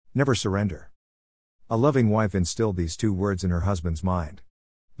Never surrender. A loving wife instilled these 2 words in her husband's mind.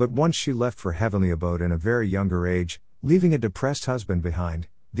 But once she left for heavenly abode in a very younger age, leaving a depressed husband behind,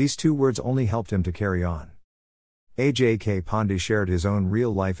 these 2 words only helped him to carry on. Ajay Pandey shared his own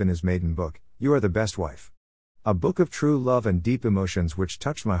real life in his maiden book, You Are the Best Wife. A book of true love and deep emotions which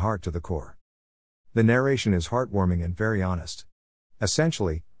touched my heart to the core. The narration is heartwarming and very honest.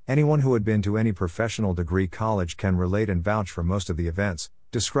 Essentially, anyone who had been to any professional degree college can relate and vouch for most of the events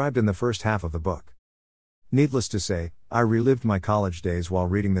described in the first half of the book. Needless to say, I relived my college days while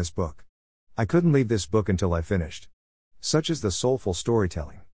reading this book. I couldn't leave this book until I finished. Such is the soulful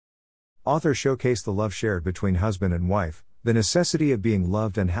storytelling. Author showcased the love shared between husband and wife, the necessity of being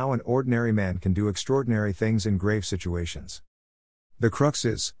loved, and how an ordinary man can do extraordinary things in grave situations. The crux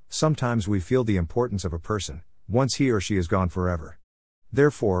is, sometimes we feel the importance of a person, once he or she is gone forever.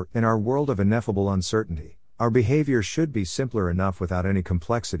 Therefore, in our world of ineffable uncertainty, our behavior should be simpler enough without any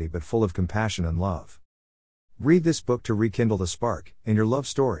complexity but full of compassion and love. Read this book to rekindle the spark in your love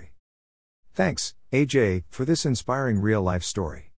story. Thanks, Ajay, for this inspiring real-life story.